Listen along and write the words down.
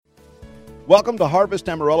Welcome to Harvest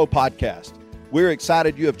Amarillo Podcast. We're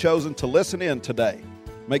excited you have chosen to listen in today.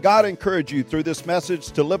 May God encourage you through this message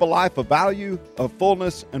to live a life of value, of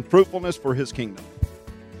fullness, and fruitfulness for His kingdom.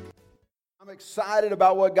 I'm excited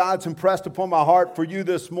about what God's impressed upon my heart for you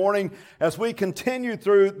this morning as we continue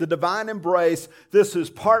through the Divine Embrace. This is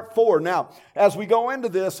part 4. Now, as we go into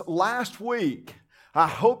this, last week, I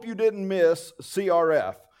hope you didn't miss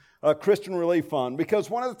CRF. Christian Relief Fund, because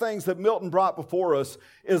one of the things that Milton brought before us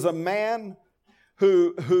is a man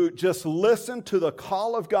who just listened to the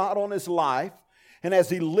call of God on his life, and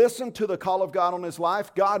as he listened to the call of God on his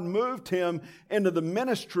life, God moved him into the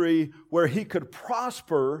ministry where he could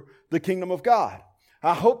prosper the kingdom of God.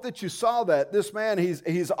 I hope that you saw that. This man,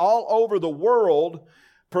 he's all over the world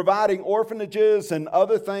providing orphanages and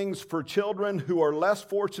other things for children who are less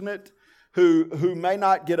fortunate, who may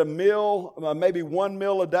not get a meal, maybe one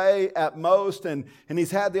meal a day at most, and he's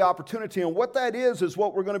had the opportunity. And what that is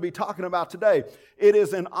what we're going to be talking about today. It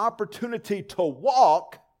is an opportunity to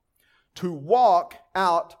walk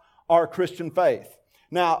out our Christian faith.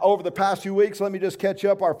 Now, over the past few weeks, let me just catch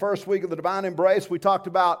up. Our first week of the Divine Embrace, we talked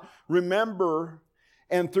about remember,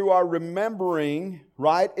 and through our remembering,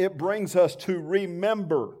 right, it brings us to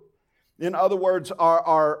remember. In other words,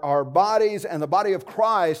 our bodies and the body of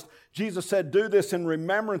Christ, Jesus said, do this in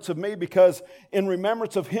remembrance of me, because in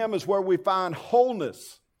remembrance of Him is where we find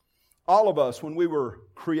wholeness. All of us, when we were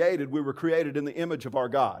created in the image of our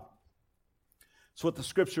God. That's what the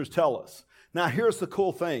Scriptures tell us. Now, here's the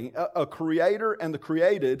cool thing. A creator and the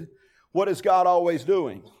created, what is God always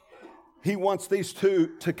doing? He wants these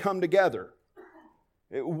two to come together.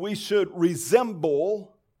 We should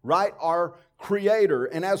resemble, right, our Creator.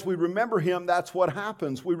 And as we remember Him, that's what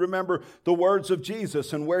happens. We remember the words of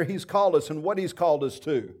Jesus and where He's called us and what He's called us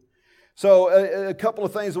to. So a couple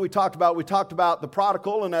of things that we talked about. We talked about the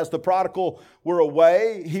prodigal, and as the prodigal were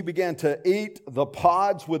away, he began to eat the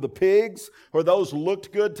pods with the pigs, or those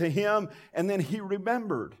looked good to him, and then he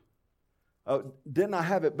remembered. Didn't I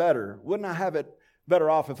have it better? Wouldn't I have it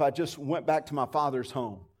better off if I just went back to my father's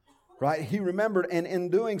home? Right? He remembered, and in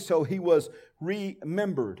doing so, he was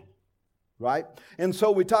remembered. Right? And so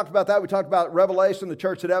we talked about that. We talked about Revelation, the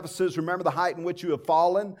church at Ephesus. Remember the height in which you have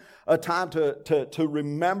fallen. A time to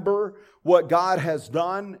remember what God has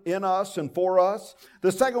done in us and for us.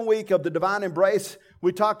 The second week of the Divine Embrace,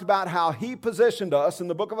 we talked about how He positioned us in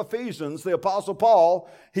the book of Ephesians. The Apostle Paul,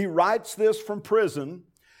 he writes this from prison.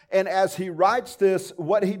 And as he writes this,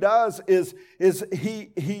 what he does is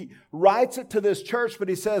he writes it to this church, but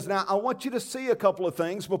he says, now I want you to see a couple of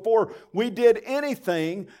things. Before we did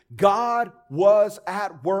anything, God was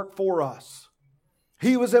at work for us.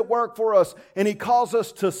 He was at work for us, and He calls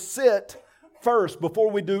us to sit first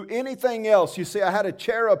before we do anything else. You see, I had a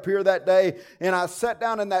chair up here that day, and I sat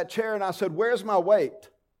down in that chair, and I said, where's my weight?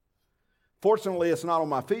 Fortunately, it's not on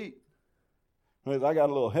my feet. I got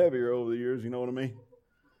a little heavier over the years, you know what I mean?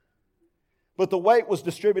 But the weight was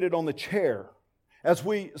distributed on the chair. As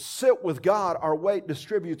we sit with God, our weight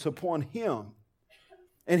distributes upon Him.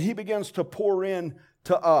 And He begins to pour in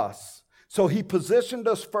to us. So He positioned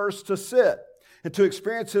us first to sit. And to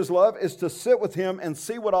experience His love is to sit with Him and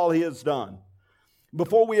see what all He has done.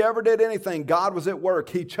 Before we ever did anything, God was at work.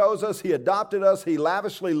 He chose us. He adopted us. He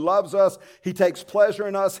lavishly loves us. He takes pleasure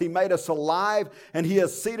in us. He made us alive. And He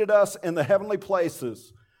has seated us in the heavenly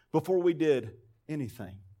places before we did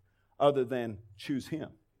anything other than choose Him,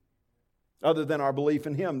 other than our belief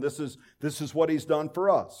in Him. This is what He's done for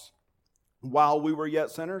us. While we were yet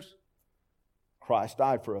sinners, Christ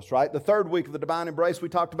died for us, right? The third week of the Divine Embrace, we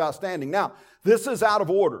talked about standing. Now, this is out of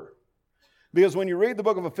order, because when you read the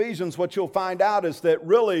book of Ephesians, what you'll find out is that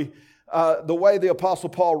really the way the Apostle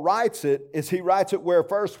Paul writes it is he writes it where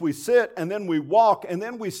first we sit, and then we walk, and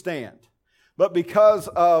then we stand. But because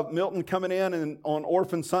of Milton coming in and on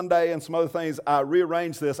Orphan Sunday and some other things, I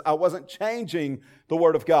rearranged this. I wasn't changing the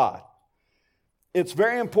Word of God. It's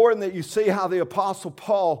very important that you see how the Apostle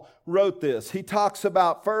Paul wrote this. He talks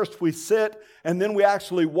about first we sit and then we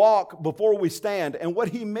actually walk before we stand. And what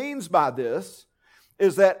he means by this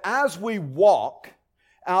is that as we walk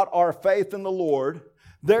out our faith in the Lord,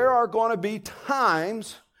 there are going to be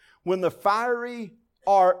times when the fiery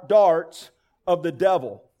darts of the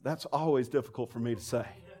devil. That's always difficult for me to say.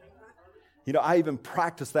 You know, I even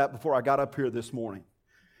practiced that before I got up here this morning.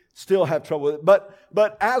 Still have trouble with it.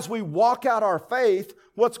 But as we walk out our faith,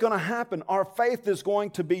 what's going to happen? Our faith is going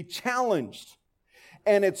to be challenged.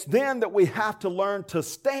 And it's then that we have to learn to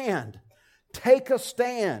stand. Take a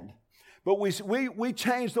stand. But we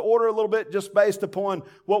changed the order a little bit just based upon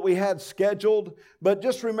what we had scheduled. But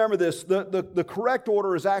just remember this, the correct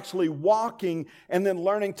order is actually walking and then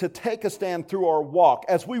learning to take a stand through our walk.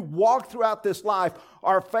 As we walk throughout this life,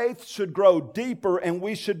 our faith should grow deeper and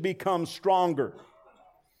we should become stronger.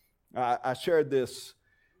 I shared this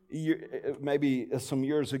maybe some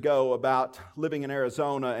years ago about living in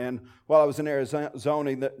Arizona. And while I was in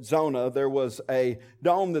Arizona, there was a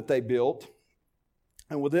dome that they built.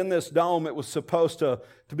 And within this dome, it was supposed to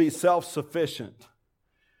be self-sufficient.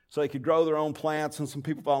 So they could grow their own plants, and some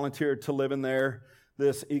people volunteered to live in there,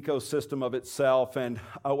 this ecosystem of itself. And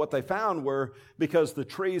what they found were, because the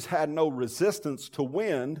trees had no resistance to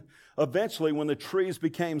wind, eventually when the trees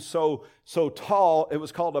became so tall, it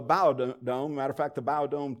was called a biodome. Matter of fact, the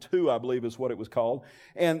Biodome 2, I believe, is what it was called.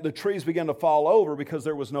 And the trees began to fall over because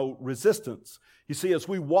there was no resistance. You see, as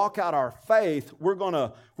we walk out our faith, we're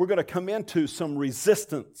gonna come into some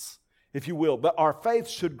resistance, if you will. But our faith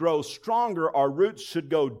should grow stronger. Our roots should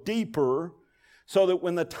go deeper, so that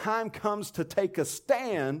when the time comes to take a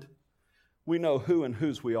stand, we know who and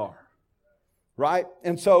whose we are. Right?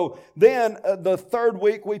 And so then the third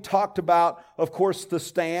week we talked about, of course, the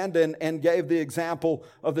stand and gave the example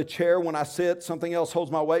of the chair. When I sit, something else holds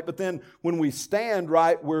my weight. But then when we stand,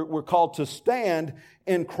 right, we're called to stand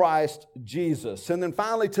in Christ Jesus. And then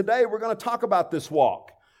finally today we're going to talk about this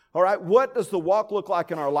walk. All right? What does the walk look like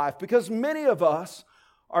in our life? Because many of us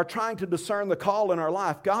are trying to discern the call in our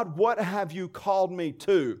life. God, what have you called me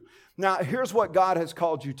to? Now, here's what God has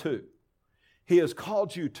called you to. He has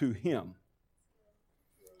called you to Him.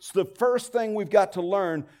 It's the first thing we've got to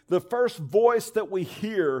learn. The first voice that we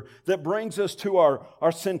hear that brings us to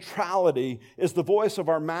our centrality is the voice of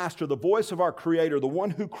our Master, the voice of our Creator, the one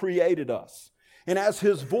who created us. And as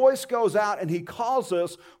His voice goes out and He calls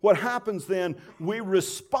us, what happens then? We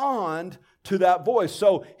respond to that voice.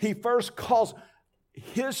 So He first calls.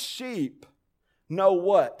 His sheep know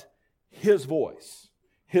what? His voice.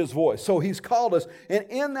 His voice. So He's called us. And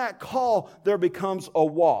in that call, there becomes a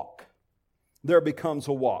walk. There becomes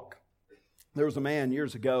a walk. There was a man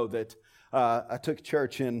years ago that I took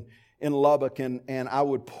church in Lubbock, and I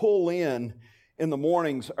would pull in the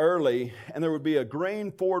mornings early, and there would be a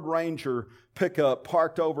green Ford Ranger pickup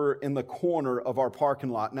parked over in the corner of our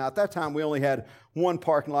parking lot. Now, at that time, we only had one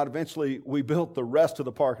parking lot. Eventually, we built the rest of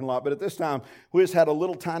the parking lot, but at this time, we just had a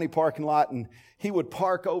little tiny parking lot, and he would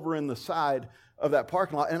park over in the side of that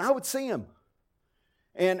parking lot, and I would see him.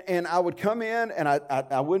 And I would come in, and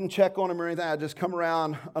I wouldn't check on him or anything. I'd just come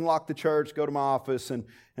around, unlock the church, go to my office, and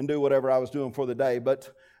do whatever I was doing for the day.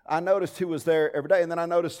 But I noticed he was there every day. And then I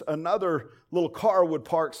noticed another little car would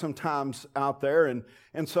park sometimes out there.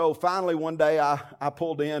 And so finally one day I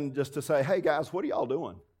pulled in just to say, hey guys, what are y'all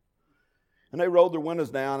doing? And they rolled their windows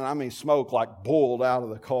down, and I mean smoke like boiled out of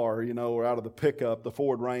the car, or out of the pickup, the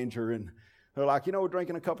Ford Ranger. And they're like, we're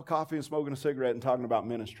drinking a cup of coffee and smoking a cigarette and talking about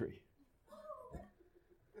ministry.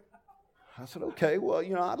 I said, okay, well,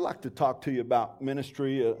 I'd like to talk to you about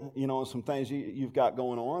ministry, and some things you've got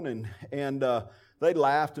going on. And they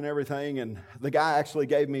laughed and everything. And the guy actually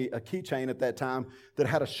gave me a keychain at that time that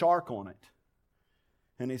had a shark on it.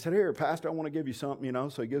 And he said, here, Pastor, I want to give you something,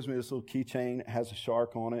 So he gives me this little keychain. It has a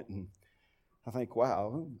shark on it. And I think,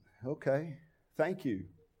 wow, okay, thank you.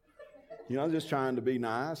 Just trying to be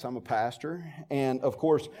nice. I'm a pastor. And, of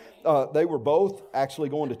course, they were both actually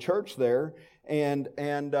going to church there.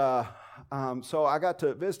 So I got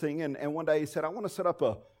to visiting, and one day he said, I want to set up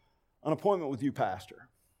an appointment with you, Pastor.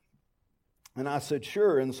 And I said,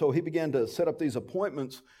 sure. And so he began to set up these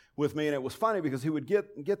appointments with me, and it was funny because he would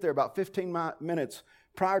get there about 15 minutes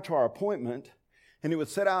prior to our appointment, and he would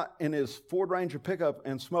sit out in his Ford Ranger pickup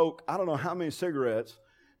and smoke I don't know how many cigarettes,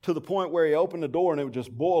 to the point where he opened the door and it would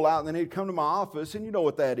just boil out, and then he'd come to my office, and you know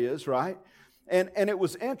what that is, right? And it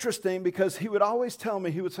was interesting because he would always tell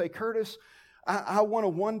me, he would say, Curtis, I want to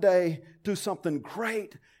one day do something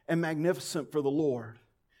great and magnificent for the Lord.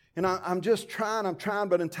 And I'm trying,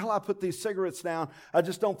 but until I put these cigarettes down, I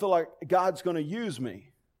just don't feel like God's going to use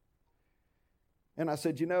me. And I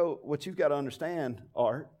said, what you've got to understand,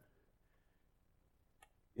 Art,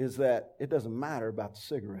 is that it doesn't matter about the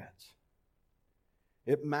cigarettes.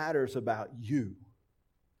 It matters about you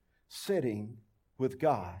sitting with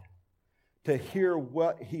God to hear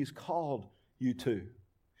what He's called you to.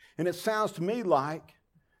 And it sounds to me like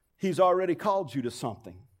He's already called you to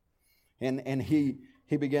something. And he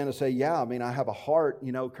began to say, yeah, I have a heart,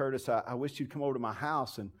 Curtis, I wish you'd come over to my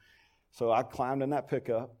house. And so I climbed in that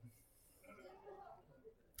pickup,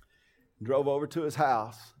 drove over to his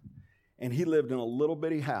house, and he lived in a little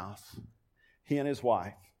bitty house, he and his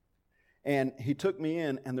wife. And he took me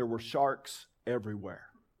in, and there were sharks everywhere.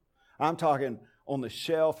 I'm talking on the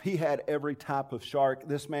shelf. He had every type of shark.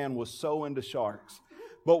 This man was so into sharks.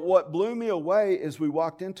 But what blew me away is we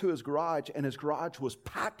walked into his garage, and his garage was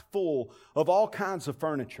packed full of all kinds of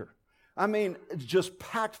furniture. I mean, just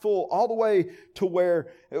packed full all the way to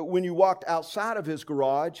where when you walked outside of his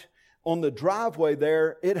garage, on the driveway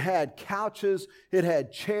there, it had couches, it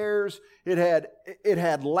had chairs, it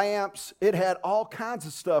had lamps, it had all kinds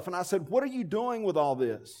of stuff. And I said, "What are you doing with all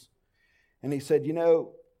this?" And he said, "You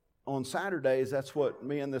know, on Saturdays, that's what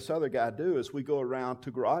me and this other guy do, is we go around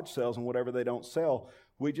to garage sales, and whatever they don't sell,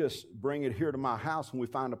 we just bring it here to my house and we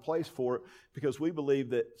find a place for it because we believe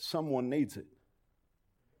that someone needs it."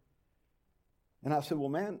 And I said, "Well,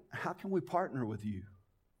 man, how can we partner with you?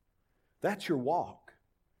 That's your walk.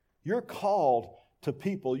 You're called to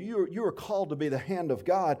people. You are called to be the hand of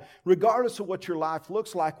God. Regardless of what your life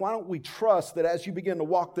looks like, why don't we trust that as you begin to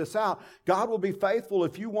walk this out, God will be faithful.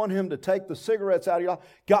 If you want Him to take the cigarettes out of your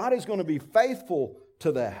life, God is going to be faithful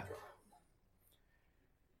to that."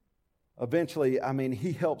 Eventually,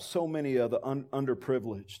 He helped so many of the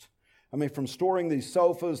underprivileged. From storing these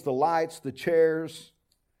sofas, the lights, the chairs.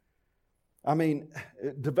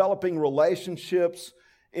 Developing relationships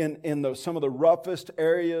in some of the roughest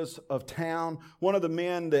areas of town. One of the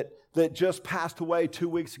men that just passed away 2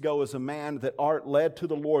 weeks ago is a man that Art led to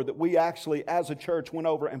the Lord, that we actually, as a church, went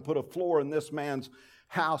over and put a floor in this man's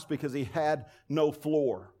house because he had no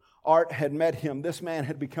floor. Art had met him. This man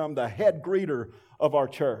had become the head greeter of our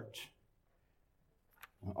church.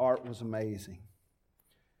 Art was amazing.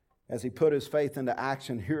 As he put his faith into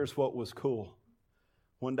action, here's what was cool.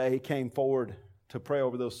 One day he came forward to pray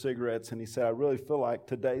over those cigarettes, and he said, "I really feel like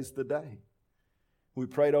today's the day." We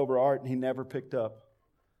prayed over Art, and he never picked up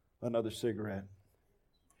another cigarette.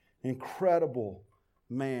 Incredible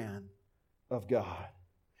man of God.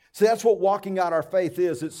 See, that's what walking out our faith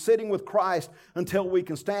is. It's sitting with Christ until we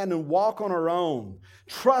can stand and walk on our own,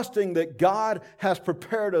 trusting that God has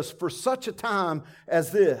prepared us for such a time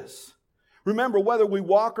as this. Remember, whether we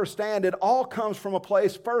walk or stand, it all comes from a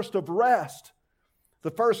place first of rest. The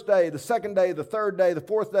first day, the second day, the third day, the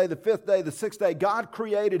fourth day, the fifth day, the sixth day, God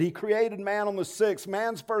created. He created man on the sixth.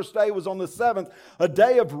 Man's first day was on the seventh, a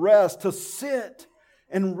day of rest to sit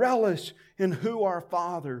and relish in who our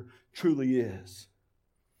Father truly is.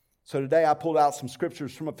 So today I pulled out some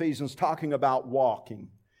scriptures from Ephesians talking about walking.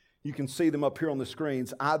 You can see them up here on the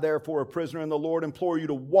screens. "I, therefore, a prisoner in the Lord, implore you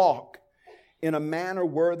to walk in a manner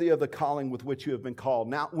worthy of the calling with which you have been called."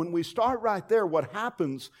 Now, when we start right there, what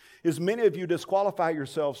happens is many of you disqualify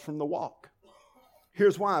yourselves from the walk.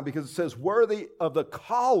 Here's why. Because it says, worthy of the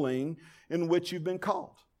calling in which you've been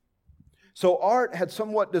called. So Art had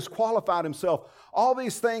somewhat disqualified himself. All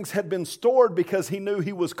these things had been stored because he knew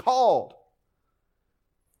he was called.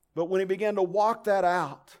 But when he began to walk that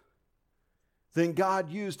out, then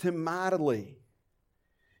God used him mightily.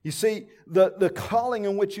 You see, the calling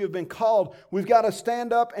in which you have been called, we've got to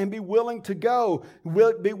stand up and be willing to go,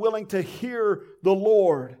 be willing to hear the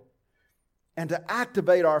Lord and to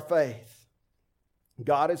activate our faith.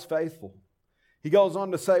 God is faithful. He goes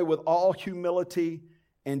on to say, with all humility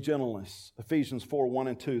and gentleness. Ephesians 4, 1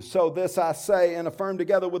 and 2. "So this I say and affirm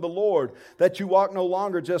together with the Lord, that you walk no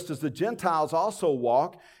longer just as the Gentiles also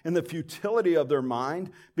walk, in the futility of their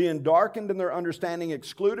mind, being darkened in their understanding,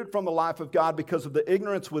 excluded from the life of God because of the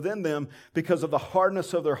ignorance within them, because of the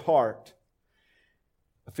hardness of their heart."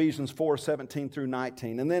 Ephesians 4, 17 through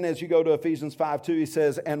 19. And then as you go to Ephesians 5, 2, he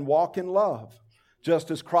says, "And walk in love,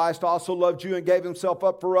 just as Christ also loved you and gave Himself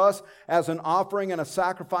up for us as an offering and a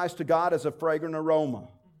sacrifice to God as a fragrant aroma."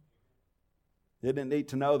 Isn't it neat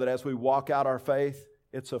to know that as we walk out our faith,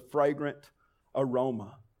 it's a fragrant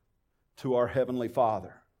aroma to our Heavenly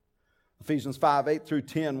Father? Ephesians 5, 8 through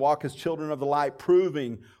 10, "Walk as children of the light,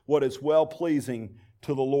 proving what is well-pleasing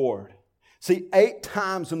to the Lord." See, 8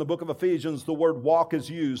 times in the book of Ephesians, the word walk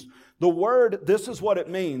is used. The word, this is what it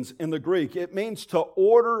means in the Greek. It means to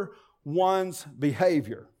order one's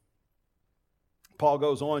behavior. Paul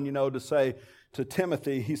goes on, to say to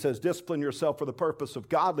Timothy, he says, "Discipline yourself for the purpose of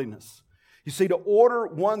godliness." You see, to order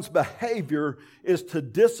one's behavior is to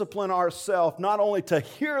discipline ourselves, not only to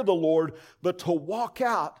hear the Lord, but to walk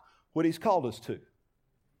out what He's called us to.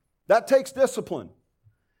 That takes discipline.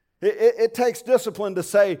 It takes discipline to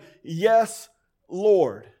say, "Yes,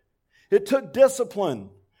 Lord." It took discipline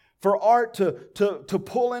for Art to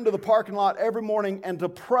pull into the parking lot every morning and to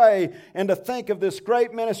pray and to think of this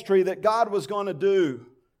great ministry that God was going to do.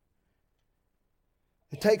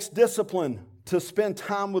 It takes discipline to spend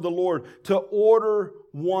time with the Lord, to order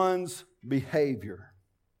one's behavior.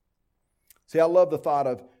 See, I love the thought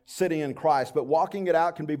of sitting in Christ, but walking it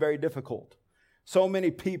out can be very difficult. So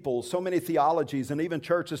many people, so many theologies, and even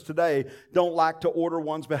churches today don't like to order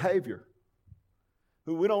one's behavior.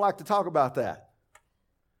 We don't like to talk about that.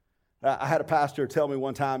 I had a pastor tell me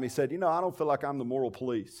one time, he said, I don't feel like I'm the moral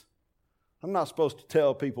police. I'm not supposed to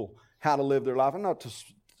tell people how to live their life. I'm not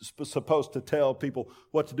supposed to tell people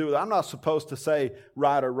what to do. I'm not supposed to say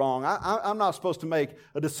right or wrong. I'm not supposed to make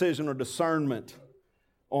a decision or discernment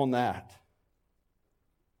on that.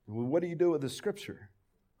 Well, what do you do with this scripture?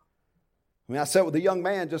 I sat with a young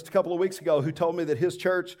man just a couple of weeks ago who told me that his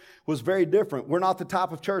church was very different. We're not the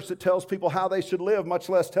type of church that tells people how they should live, much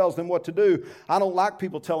less tells them what to do. I don't like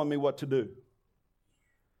people telling me what to do.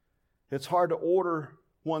 It's hard to order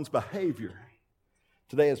one's behavior.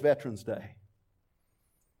 Today is Veterans Day.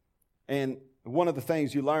 And one of the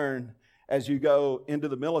things you learn as you go into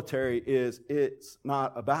the military is it's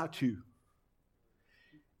not about you.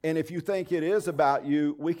 And if you think it is about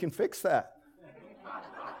you, we can fix that.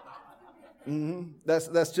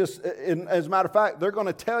 That's just, as a matter of fact, they're going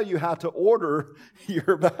to tell you how to order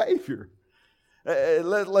your behavior.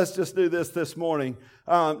 Let's just do this morning.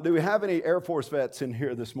 Do we have any Air Force vets in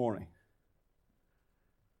here this morning?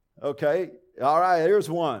 Okay. All right, here's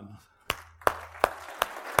one.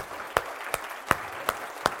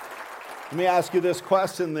 Let me ask you this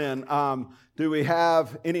question then. Do we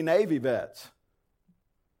have any Navy vets?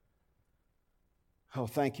 Oh,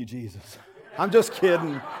 thank you, Jesus. I'm just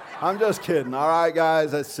kidding. All right,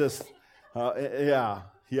 guys, that's just,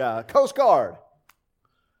 yeah. Coast Guard.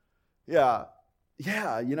 Yeah,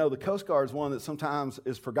 the Coast Guard is one that sometimes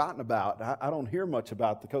is forgotten about. I don't hear much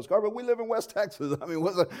about the Coast Guard, but we live in West Texas. I mean,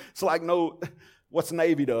 it's like what's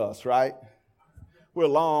Navy to us, right? We're a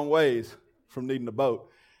long ways from needing a boat.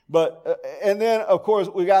 But, and then, of course,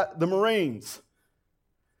 we got the Marines.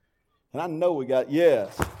 And I know we got,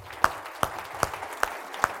 yes.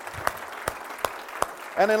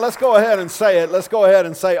 And then let's go ahead and say it. Let's go ahead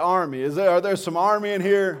and say Army. Are there some Army in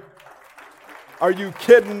here? Are you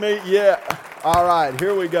kidding me? Yeah. All right,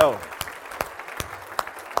 here we go.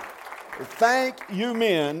 Thank you,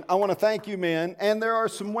 men. I want to thank you, men. And there are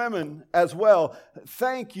some women as well.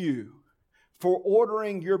 Thank you for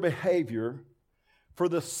ordering your behavior for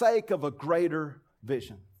the sake of a greater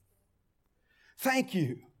vision. Thank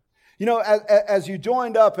you. As you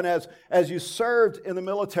joined up and as you served in the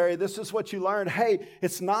military, this is what you learned. Hey,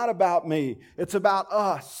 it's not about me. It's about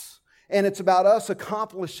us. And it's about us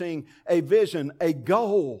accomplishing a vision, a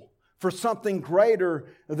goal for something greater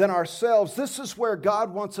than ourselves. This is where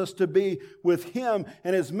God wants us to be with Him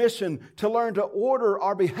and His mission, to learn to order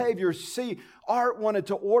our behavior. See, Art wanted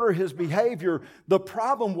to order his behavior. The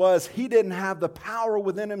problem was he didn't have the power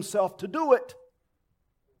within himself to do it.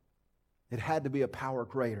 It had to be a power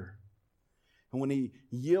greater. And when he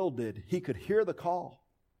yielded, he could hear the call.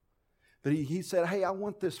 But he said, hey, I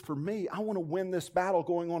want this for me. I want to win this battle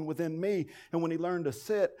going on within me. And when he learned to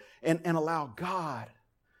sit and allow God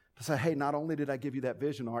to say, hey, not only did I give you that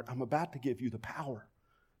vision, Art, I'm about to give you the power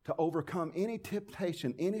to overcome any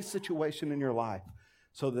temptation, any situation in your life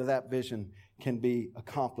so that vision can be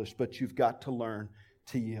accomplished. But you've got to learn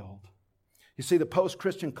to yield. You see, the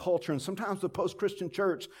post-Christian culture and sometimes the post-Christian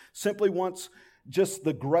church simply wants just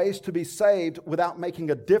the grace to be saved without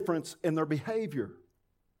making a difference in their behavior.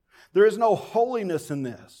 There is no holiness in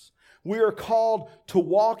this. We are called to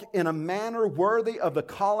walk in a manner worthy of the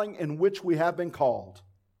calling in which we have been called.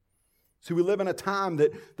 See, we live in a time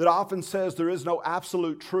that often says there is no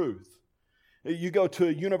absolute truth. You go to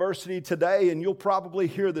a university today and you'll probably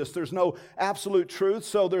hear this. There's no absolute truth,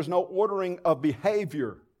 so there's no ordering of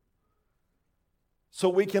behavior. So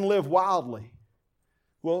we can live wildly.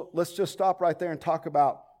 Well, let's just stop right there and talk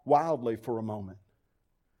about wildly for a moment.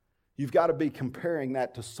 You've got to be comparing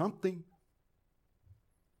that to something.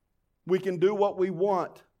 We can do what we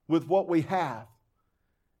want with what we have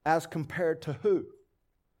as compared to who?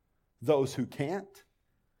 Those who can't.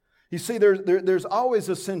 You see, there's always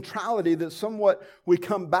a centrality that somewhat we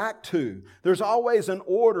come back to. There's always an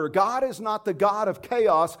order. God is not the God of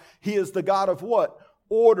chaos. He is the God of what?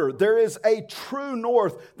 Order. There is a true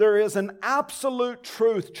north. There is an absolute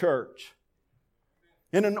truth, church.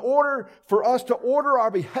 And in order for us to order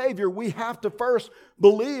our behavior, we have to first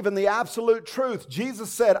believe in the absolute truth. Jesus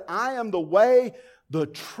said, I am the way, the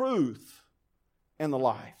truth, and the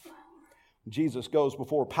life. Jesus goes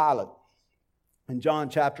before Pilate. In John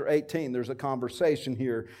chapter 18, there's a conversation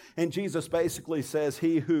here. And Jesus basically says,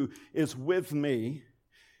 he who is with me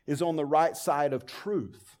is on the right side of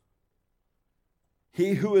truth.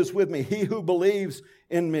 He who is with me, he who believes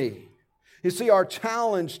in me. You see, our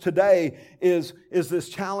challenge today is this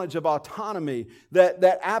challenge of autonomy.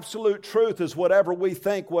 That absolute truth is whatever we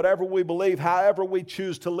think, whatever we believe, however we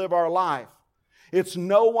choose to live our life. It's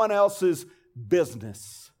no one else's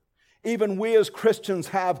business. Even we as Christians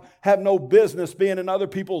have no business being in other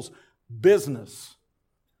people's business.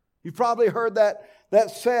 You've probably heard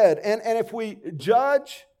that said. And if we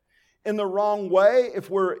judge in the wrong way, if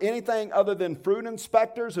we're anything other than fruit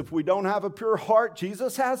inspectors, if we don't have a pure heart,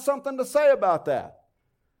 Jesus has something to say about that.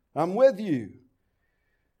 I'm with you.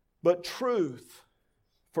 But truth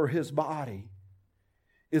for His body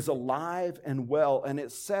is alive and well, and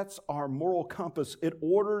it sets our moral compass. It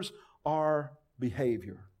orders our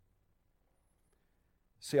behavior.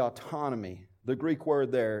 See, autonomy, the Greek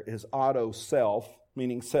word there is auto, self,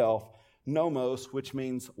 meaning self, nomos, which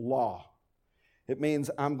means law. It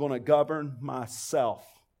means I'm going to govern myself.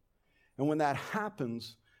 And when that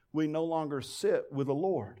happens, we no longer sit with the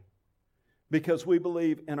Lord because we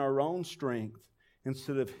believe in our own strength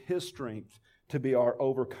instead of His strength to be our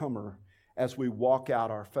overcomer as we walk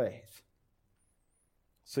out our faith.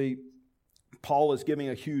 See, Paul is giving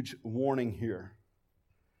a huge warning here.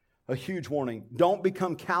 A huge warning. Don't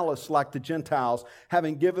become callous like the Gentiles,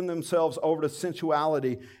 having given themselves over to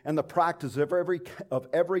sensuality and the practice of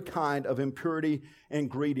every kind of impurity and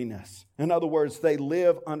greediness. In other words, they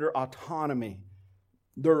live under autonomy.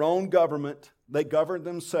 Their own government, they govern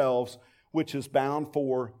themselves, which is bound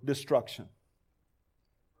for destruction.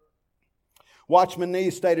 Watchman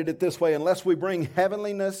Nee stated it this way: unless we bring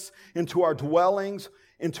heavenliness into our dwellings,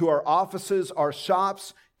 into our offices, our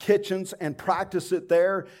shops, kitchens, and practice it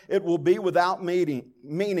there, it will be without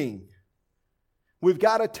meaning. We've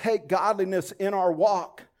got to take godliness in our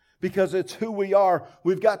walk because it's who we are.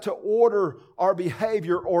 We've got to order our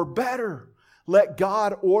behavior, or better, let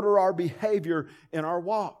God order our behavior in our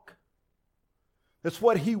walk. That's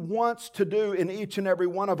what He wants to do in each and every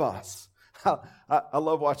one of us. I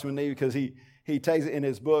love Watchman Nee because he takes it in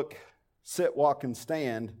his book, Sit, Walk, and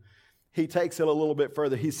Stand. He takes it a little bit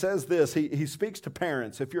further. He says this, he speaks to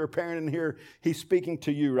parents. If you're a parent in here, he's speaking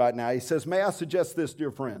to you right now. He says, may I suggest this,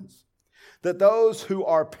 dear friends, that those who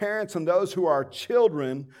are parents and those who are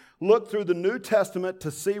children look through the New Testament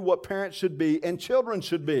to see what parents should be and children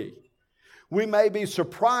should be. We may be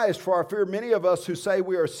surprised, for I fear many of us who say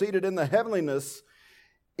we are seated in the heavenliness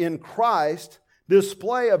in Christ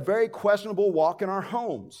display a very questionable walk in our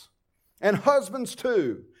homes. And husbands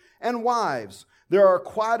too, and wives. There are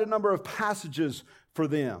quite a number of passages for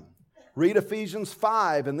them. Read Ephesians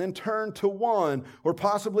 5 and then turn to 1 or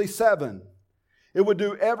possibly 7. It would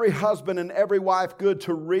do every husband and every wife good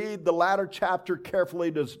to read the latter chapter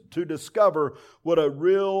carefully to discover what a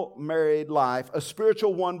real married life, a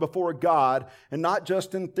spiritual one before God, and not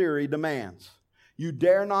just in theory, demands. You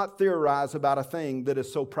dare not theorize about a thing that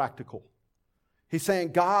is so practical. He's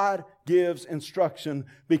saying God gives instruction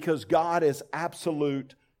because God is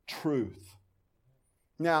absolute truth.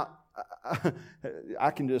 Now,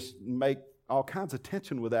 I can just make all kinds of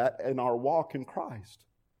tension with that in our walk in Christ.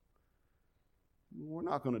 We're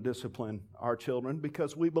not going to discipline our children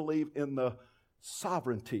because we believe in the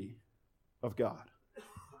sovereignty of God.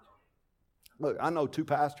 Look, I know 2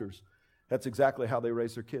 pastors. That's exactly how they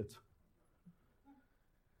raise their kids.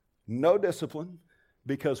 No discipline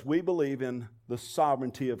because we believe in the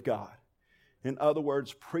sovereignty of God. In other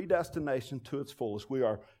words, predestination to its fullest. We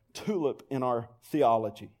are tulip in our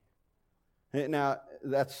theology. Now,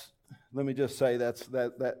 let me just say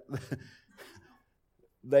that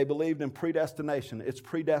they believed in predestination. It's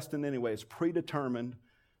predestined anyway. It's predetermined.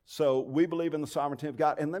 So we believe in the sovereignty of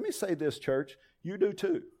God. And let me say this, church, you do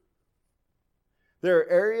too. There are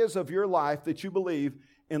areas of your life that you believe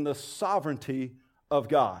in the sovereignty of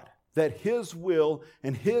God, that His will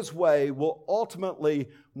and His way will ultimately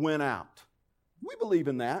win out. We believe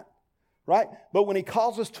in that. Right? But when He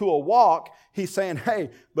calls us to a walk, He's saying,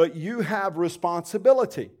 hey, but you have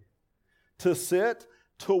responsibility to sit,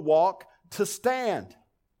 to walk, to stand.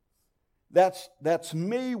 That's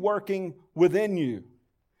me working within you.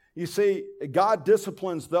 You see, God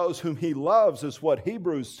disciplines those whom He loves, is what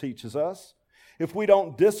Hebrews teaches us. If we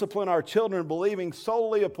don't discipline our children believing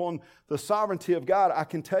solely upon the sovereignty of God, I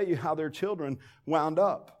can tell you how their children wound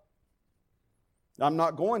up. I'm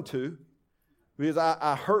not going to, because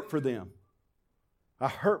I hurt for them. I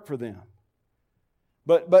hurt for them.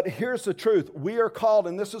 But here's the truth. We are called,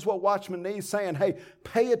 and this is what Watchman Nee is saying, hey,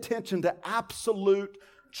 pay attention to absolute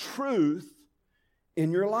truth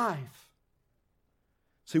in your life.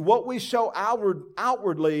 See, what we show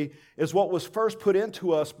outwardly is what was first put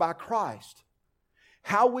into us by Christ.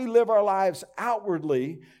 How we live our lives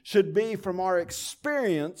outwardly should be from our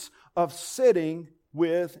experience of sitting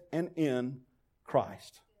with and in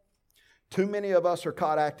Christ. Too many of us are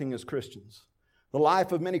caught acting as Christians. The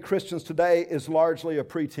life of many Christians today is largely a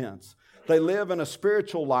pretense. They live in a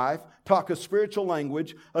spiritual life, talk a spiritual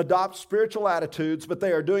language, adopt spiritual attitudes, but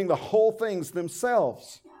they are doing the whole things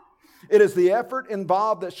themselves. It is the effort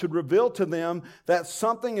involved that should reveal to them that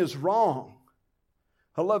something is wrong.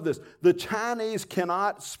 I love this. The Chinese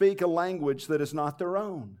cannot speak a language that is not their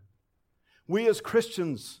own. We as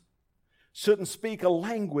Christians shouldn't speak a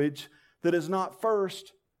language that is not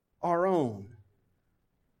first our own.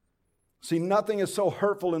 See, nothing is so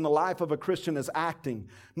hurtful in the life of a Christian as acting.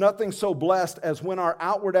 Nothing so blessed as when our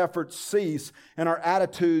outward efforts cease and our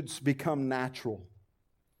attitudes become natural.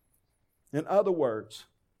 In other words,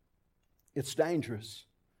 it's dangerous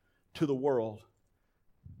to the world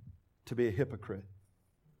to be a hypocrite.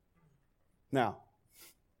 Now,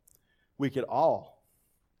 we could all,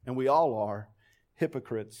 and we all are,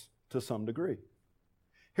 hypocrites to some degree.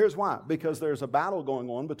 Here's why. Because there's a battle going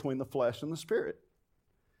on between the flesh and the spirit.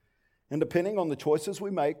 And depending on the choices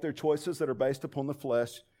we make, they're choices that are based upon the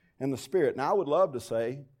flesh and the spirit. Now, I would love to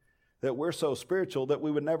say that we're so spiritual that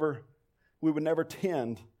we would never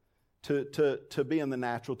tend to be in the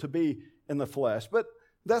natural, to be in the flesh. But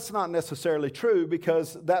that's not necessarily true,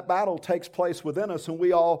 because that battle takes place within us, and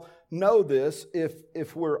we all know this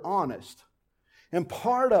if we're honest. And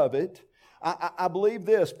part of it, I believe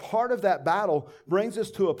this, part of that battle brings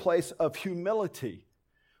us to a place of humility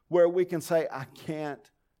where we can say, I can't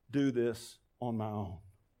do this on my own.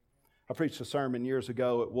 I preached a sermon years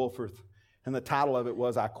ago at Wolforth, and the title of it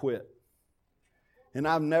was, I Quit. And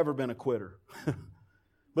I've never been a quitter.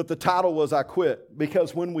 But the title was, I Quit,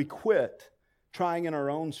 because when we quit trying in our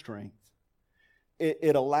own strength,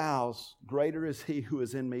 it allows, greater is He who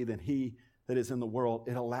is in me than he that is in the world.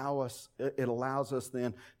 It allows us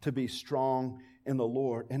then to be strong in the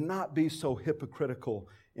Lord and not be so hypocritical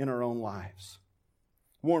in our own lives.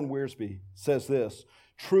 Warren Wiersbe says this,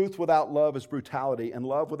 truth without love is brutality, and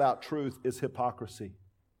love without truth is hypocrisy.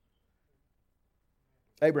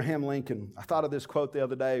 Abraham Lincoln, I thought of this quote the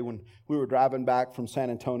other day when we were driving back from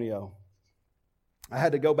San Antonio. I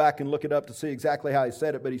had to go back and look it up to see exactly how he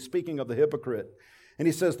said it, but he's speaking of the hypocrite. And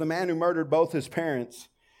he says, the man who murdered both his parents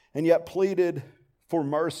and yet pleaded for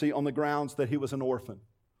mercy on the grounds that he was an orphan.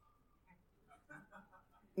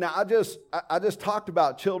 Now, I just talked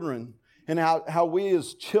about children and how we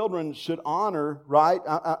as children should honor, right?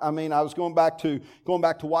 I mean, I was going back to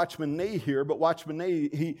Watchman Nee here, but Watchman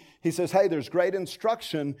Nee, he says, hey, there's great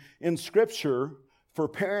instruction in Scripture for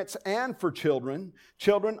parents and for children.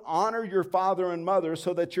 Children, honor your father and mother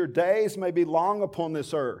so that your days may be long upon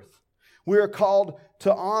this earth. We are called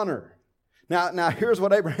to honor. Now here's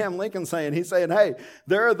what Abraham Lincoln's saying. He's saying, hey,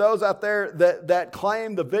 there are those out there that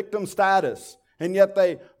claim the victim status, and yet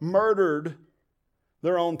they murdered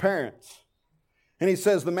their own parents. And he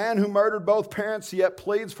says, the man who murdered both parents yet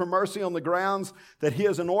pleads for mercy on the grounds that he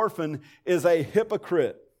is an orphan is a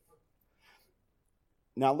hypocrite.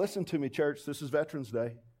 Now listen to me, church. This is Veterans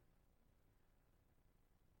Day.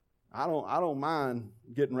 I don't mind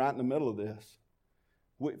getting right in the middle of this.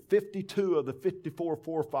 52 of the 54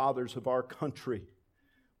 forefathers of our country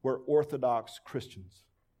were Orthodox Christians.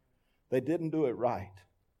 They didn't do it right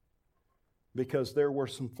because there were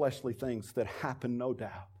some fleshly things that happened, no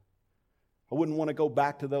doubt. I wouldn't want to go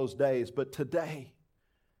back to those days, but today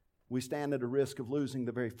we stand at a risk of losing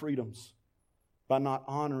the very freedoms by not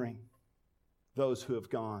honoring those who have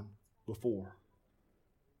gone before.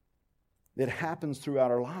 It happens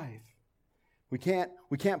throughout our life. We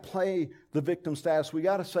can't play the victim status. We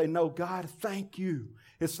got to say, no, God, thank you.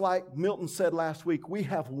 It's like Milton said last week, we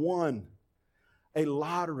have won a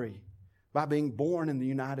lottery by being born in the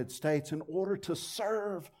United States in order to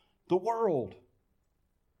serve the world.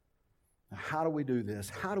 Now, how do we do this?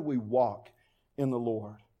 How do we walk in the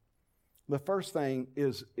Lord? The first thing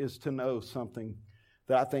is to know something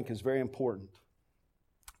that I think is very important.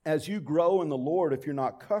 As you grow in the Lord, if you're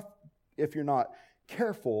not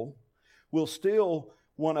careful, we'll still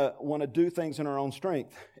want to do things in our own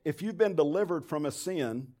strength. If you've been delivered from a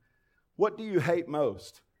sin, what do you hate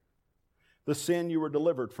most? The sin you were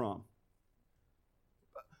delivered from.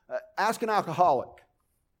 Ask an alcoholic.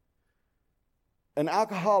 An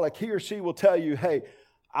alcoholic, he or she will tell you, hey,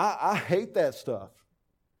 I hate that stuff.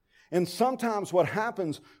 And sometimes what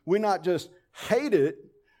happens, we not just hate it,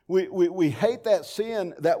 we hate that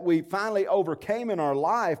sin that we finally overcame in our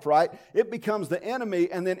life, right? It becomes the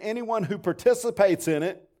enemy, and then anyone who participates in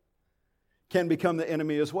it can become the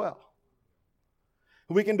enemy as well.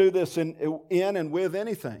 We can do this in and with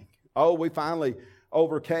anything. Oh, we finally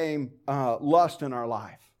overcame lust in our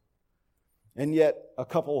life. And yet a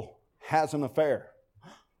couple has an affair.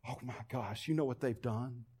 Oh my gosh, you know what they've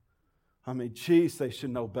done? I mean, geez, they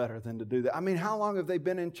should know better than to do that. I mean, how long have they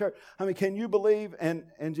been in church? I mean, can you believe? And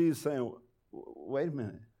Jesus saying, wait a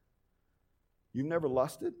minute. You never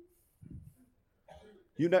lusted?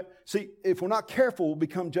 See, if we're not careful, we'll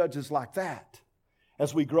become judges like that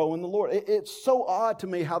as we grow in the Lord. It's so odd to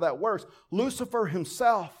me how that works. Lucifer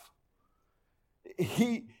himself,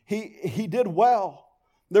 he did well.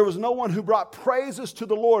 There was no one who brought praises to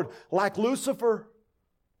the Lord like Lucifer.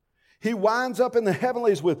 He winds up in the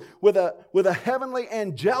heavenlies with a heavenly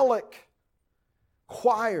angelic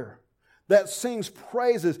choir that sings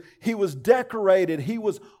praises. He was decorated. He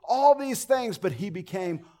was all these things, but he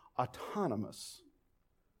became autonomous,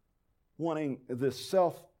 wanting this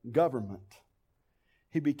self-government.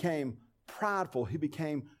 He became prideful. He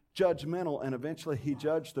became judgmental, and eventually he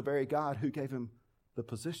judged the very God who gave him the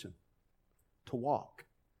position to walk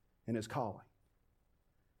in his calling.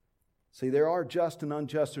 See, there are just and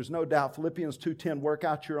unjust. There's no doubt. Philippians 2:10, work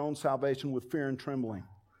out your own salvation with fear and trembling.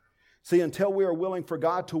 See, until we are willing for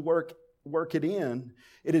God to work it in,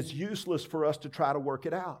 it is useless for us to try to work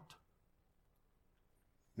it out.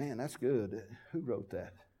 Man, that's good. Who wrote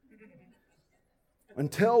that?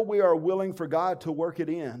 Until we are willing for God to work it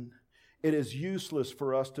in, it is useless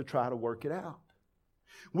for us to try to work it out.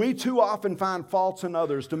 We too often find faults in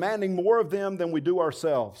others, demanding more of them than we do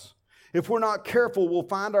ourselves. If we're not careful, we'll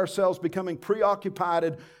find ourselves becoming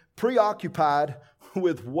preoccupied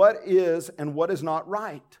with what is and what is not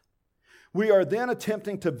right. We are then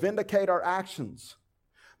attempting to vindicate our actions.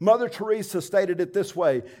 Mother Teresa stated it this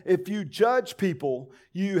way: if you judge people,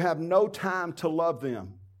 you have no time to love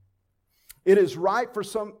them. Is it right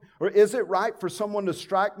for someone to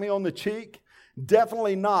strike me on the cheek?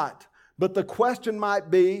 Definitely not. But the question might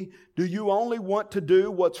be, do you only want to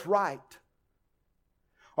do what's right?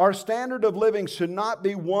 Our standard of living should not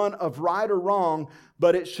be one of right or wrong,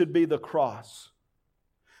 but it should be the cross.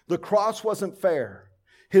 The cross wasn't fair.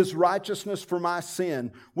 His righteousness for my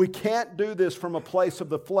sin. We can't do this from a place of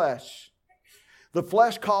the flesh. The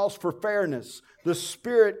flesh calls for fairness. The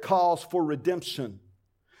Spirit calls for redemption.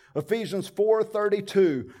 Ephesians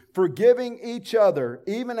 4:32, forgiving each other,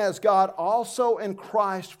 even as God also in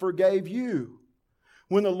Christ forgave you.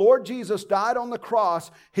 When the Lord Jesus died on the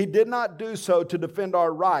cross, He did not do so to defend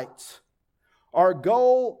our rights. Our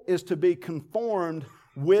goal is to be conformed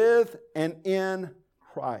with and in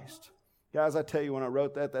Christ. Guys, I tell you, when I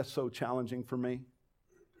wrote that, that's so challenging for me.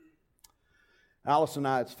 Alice and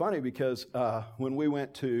I, it's funny because when we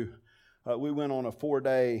went on a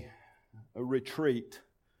 4-day retreat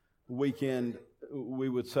weekend, we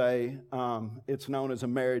would say it's known as a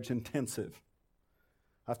marriage intensive.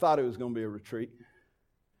 I thought it was going to be a retreat.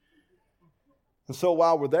 And so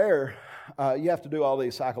while we're there, you have to do all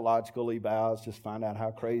these psychological evals, just find out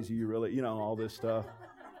how crazy you really, all this stuff.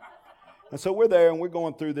 And so we're there and we're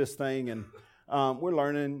going through this thing and we're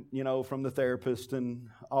learning, from the therapist and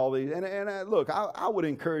all these. And look, I would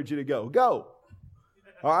encourage you to go. Go.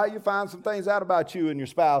 All right, you find some things out about you and your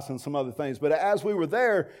spouse and some other things. But as we were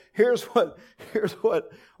there, here's what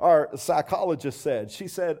our psychologist said. She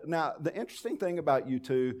said, now, the interesting thing about you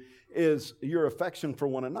two is your affection for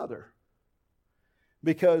one another.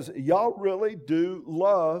 Because y'all really do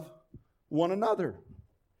love one another.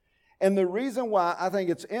 And the reason why I think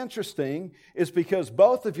it's interesting is because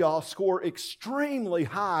both of y'all score extremely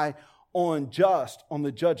high on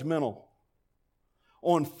the judgmental,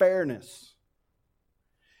 on fairness.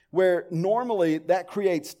 Where normally that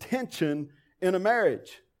creates tension in a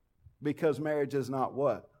marriage. Because marriage is not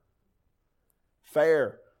what?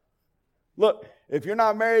 Fair. Look, if you're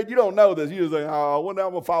not married, you don't know this. You just think, one day I'm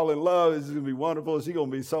going to fall in love. This is going to be wonderful. She's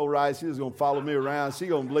going to be so right. She's going to follow me around. She's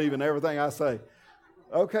going to believe in everything I say.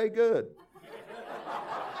 Okay, good.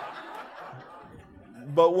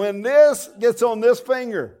 But when this gets on this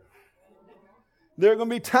finger, there are going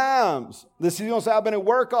to be times that she's going to say, I've been at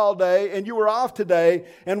work all day and you were off today,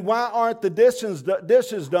 and why aren't the dishes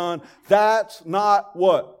done? That's not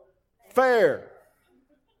what? Fair.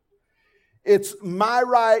 It's my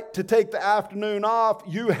right to take the afternoon off.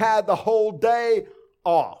 You had the whole day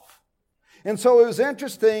off. And so it was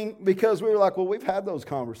interesting because we were like, well, we've had those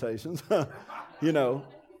conversations.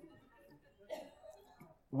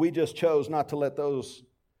 We just chose not to let those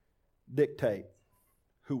dictate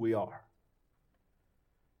who we are.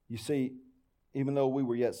 You see, even though we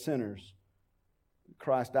were yet sinners,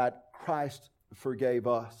 Christ died. Christ forgave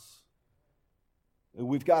us.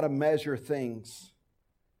 We've got to measure things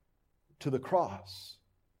to the cross.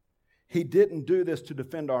 He didn't do this to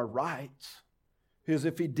defend our rights. Because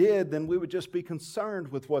if He did, then we would just be concerned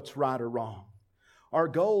with what's right or wrong. Our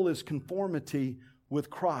goal is conformity with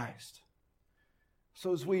Christ.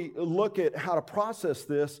 So as we look at how to process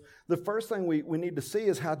this, the first thing we need to see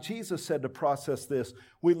is how Jesus said to process this.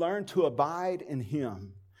 We learn to abide in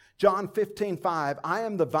Him. John 15:5, I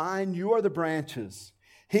am the vine, you are the branches.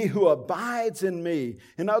 He who abides in me,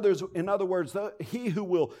 in other words, he who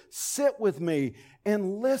will sit with me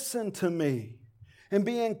and listen to me and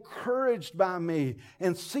be encouraged by me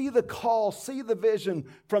and see the call, see the vision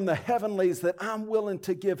from the heavenlies that I'm willing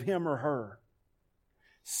to give him or her.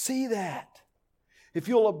 See that. If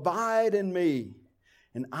you'll abide in me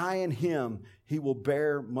and I in him, he will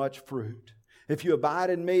bear much fruit. If you abide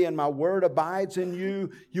in me and my word abides in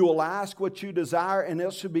you, you will ask what you desire and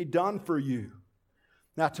it shall be done for you.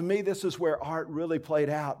 Now, to me, this is where Art really played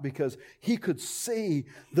out because he could see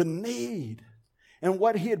the need and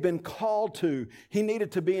what he had been called to. He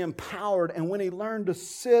needed to be empowered. And when he learned to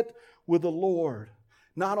sit with the Lord,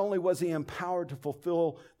 not only was he empowered to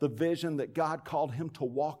fulfill the vision that God called him to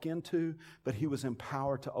walk into, but he was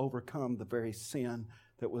empowered to overcome the very sin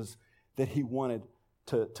that he wanted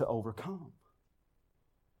to overcome.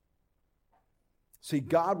 See,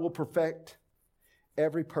 God will perfect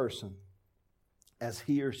every person as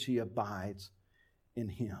he or she abides in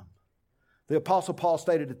him. The Apostle Paul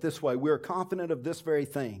stated it this way, we are confident of this very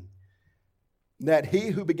thing, that he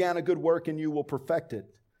who began a good work in you will perfect it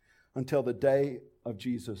until the day of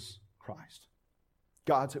Jesus Christ.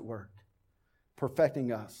 God's at work,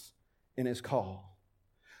 perfecting us in his call.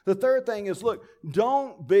 The third thing is, look,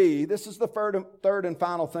 don't be, this is the third and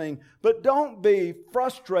final thing, but don't be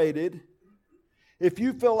frustrated if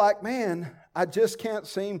you feel like, man, I just can't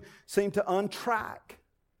seem to untrack.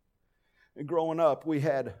 And growing up, we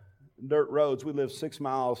had dirt roads. We lived 6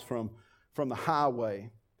 miles from the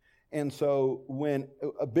highway. And so when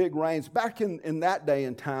a big rains, back in that day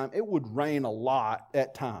and time, it would rain a lot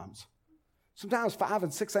at times. Sometimes 5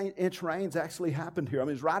 and 6 inch rains actually happened here. I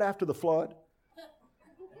mean, it's right after the flood.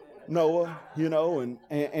 Noah, and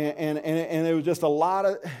it was just a lot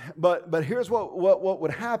of, but here's what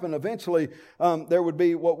would happen. Eventually, there would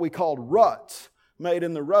be what we called ruts made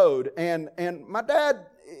in the road. And my dad,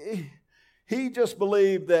 he just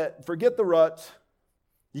believed that forget the ruts.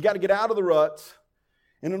 You got to get out of the ruts.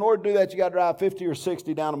 And in order to do that, you got to drive 50 or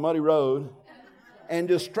 60 down a muddy road and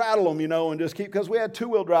just straddle them, and just keep, because we had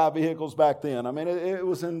 2-wheel drive vehicles back then. I mean, it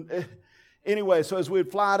was anyway, so as we'd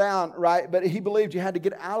fly down, right, but he believed you had to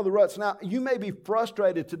get out of the ruts. Now, you may be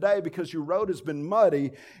frustrated today because your road has been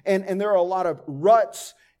muddy and there are a lot of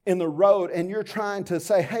ruts in the road and you're trying to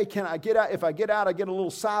say, hey, can I get out? If I get out, I get a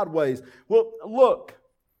little sideways. Well, look,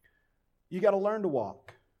 you got to learn to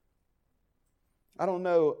walk. I don't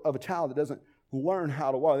know of a child that doesn't learn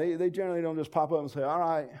how to walk. They generally don't just pop up and say, all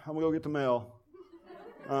right, I'm going to go get the mail.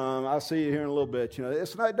 I'll see you here in a little bit.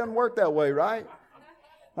 It doesn't work that way, right?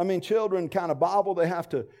 I mean, children kind of bobble. They have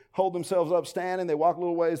to hold themselves up standing. They walk a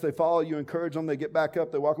little ways. They fall. You encourage them. They get back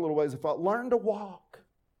up. They walk a little ways. They fall. Learn to walk.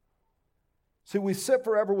 See, we sit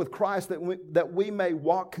forever with Christ that we may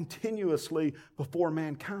walk continuously before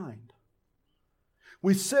mankind.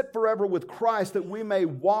 We sit forever with Christ that we may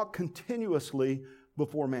walk continuously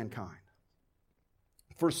before mankind.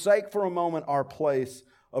 Forsake for a moment our place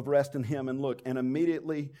of rest in him. And look, and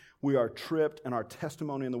immediately we are tripped and our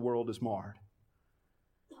testimony in the world is marred.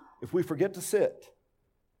 If we forget to sit,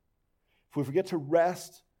 if we forget to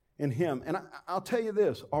rest in him, and I'll tell you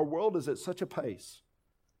this, our world is at such a pace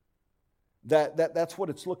that's what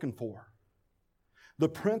it's looking for. The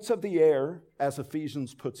prince of the air, as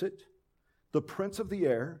Ephesians puts it, the prince of the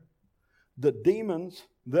air, the demons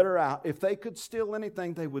that are out, if they could steal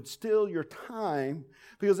anything, they would steal your time,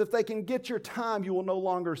 because if they can get your time, you will no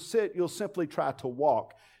longer sit, you'll simply try to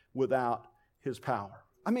walk without his power.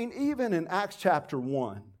 I mean, even in Acts chapter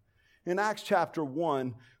 1,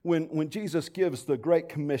 when Jesus gives the Great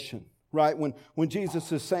Commission, right? When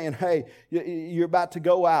Jesus is saying, hey, you're about to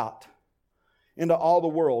go out into all the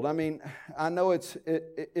world. I mean, I know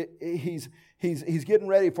he's getting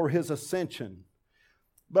ready for his ascension.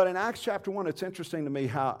 But in Acts chapter 1, it's interesting to me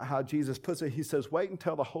how Jesus puts it. He says, wait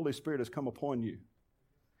until the Holy Spirit has come upon you.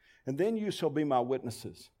 And then you shall be my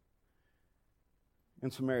witnesses in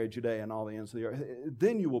Samaria, Judea, and all the ends of the earth.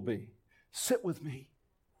 Then you will be. Sit with me,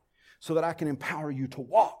 so that I can empower you to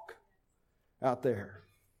walk out there.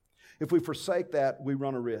 If we forsake that, we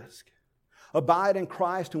run a risk. Abide in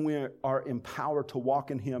Christ and we are empowered to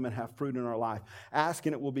walk in him and have fruit in our life. Ask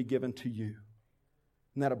and it will be given to you.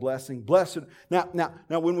 Isn't that a blessing? Blessed. Now,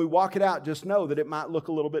 when we walk it out, just know that it might look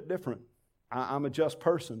a little bit different. I'm a just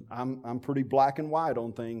person. I'm pretty black and white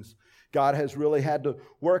on things. God has really had to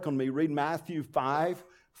work on me. Read Matthew 5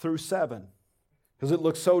 through 7. Because it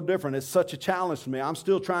looks so different. It's such a challenge to me. I'm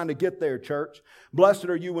still trying to get there, church. Blessed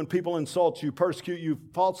are you when people insult you, persecute you,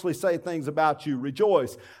 falsely say things about you.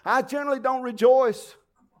 Rejoice. I generally don't rejoice.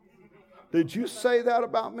 Did you say that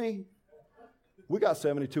about me? We got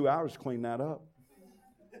 72 hours to clean that up.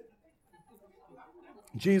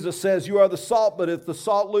 Jesus says, you are the salt, but if the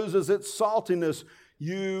salt loses its saltiness,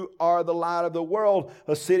 you are the light of the world.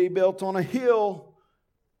 A city built on a hill.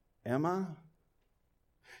 Am I?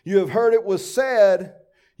 You have heard it was said,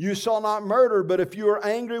 you shall not murder, but if you are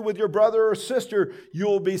angry with your brother or sister, you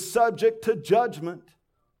will be subject to judgment.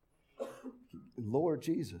 Lord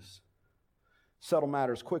Jesus, settle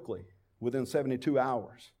matters quickly within 72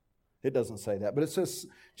 hours. It doesn't say that, but it says,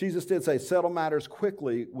 Jesus did say, settle matters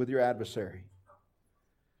quickly with your adversary.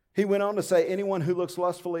 He went on to say, anyone who looks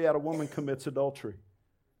lustfully at a woman commits adultery.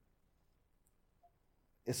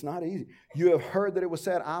 It's not easy. You have heard that it was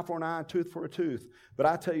said, eye for an eye, tooth for a tooth. But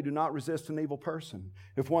I tell you, do not resist an evil person.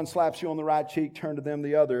 If one slaps you on the right cheek, turn to them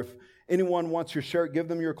the other. If anyone wants your shirt, give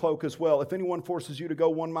them your cloak as well. If anyone forces you to go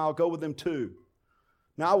 1 mile, go with them 2.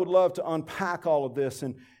 Now, I would love to unpack all of this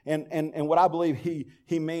and what I believe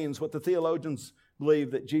he means, what the theologians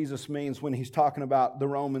believe that Jesus means when he's talking about the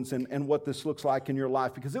Romans and what this looks like in your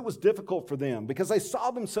life. Because it was difficult for them, because they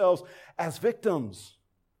saw themselves as victims.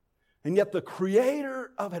 And yet the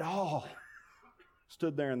creator of it all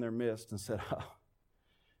stood there in their midst and said, oh,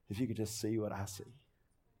 if you could just see what I see.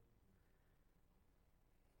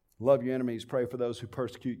 Love your enemies, pray for those who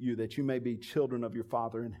persecute you, that you may be children of your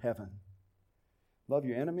Father in heaven. Love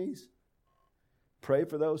your enemies, pray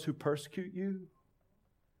for those who persecute you.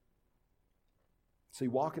 See,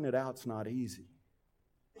 walking it out's not easy,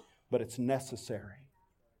 but it's necessary.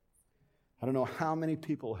 I don't know how many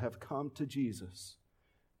people have come to Jesus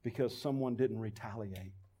because someone didn't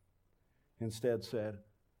retaliate. Instead said,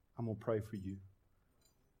 I'm going to pray for you.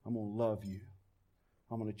 I'm going to love you.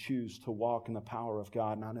 I'm going to choose to walk in the power of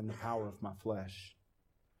God, not in the power of my flesh.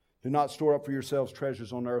 Do not store up for yourselves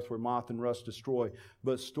treasures on earth where moth and rust destroy,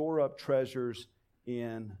 but store up treasures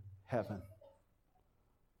in heaven.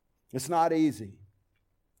 It's not easy.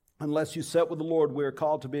 Unless you sit with the Lord, we are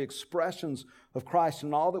called to be expressions of Christ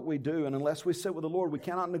in all that we do. And unless we sit with the Lord, we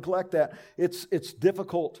cannot neglect that. It's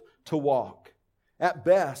difficult to walk. At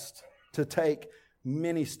best, to take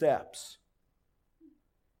many steps.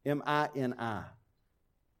 M-I-N-I.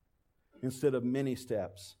 Instead of many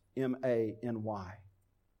steps. M-A-N-Y.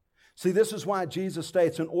 See, this is why Jesus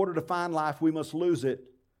states, in order to find life, we must lose it.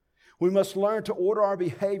 We must learn to order our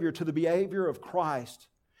behavior to the behavior of Christ.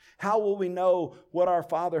 How will we know what our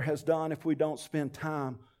Father has done if we don't spend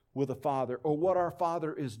time with the Father? Or what our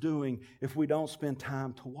Father is doing if we don't spend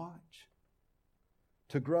time to watch,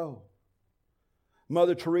 to grow?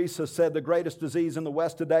 Mother Teresa said the greatest disease in the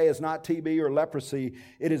West today is not TB or leprosy.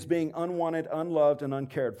 It is being unwanted, unloved, and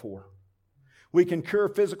uncared for. We can cure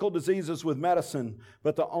physical diseases with medicine,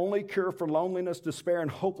 but the only cure for loneliness, despair,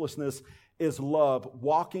 and hopelessness is love,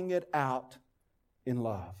 walking it out in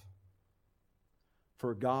love.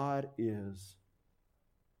 For God is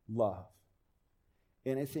love.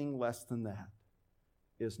 Anything less than that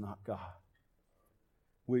is not God.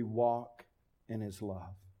 We walk in His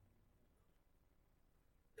love.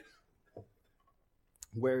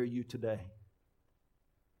 Where are you today?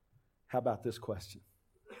 How about this question?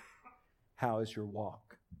 How is your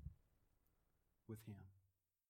walk with Him?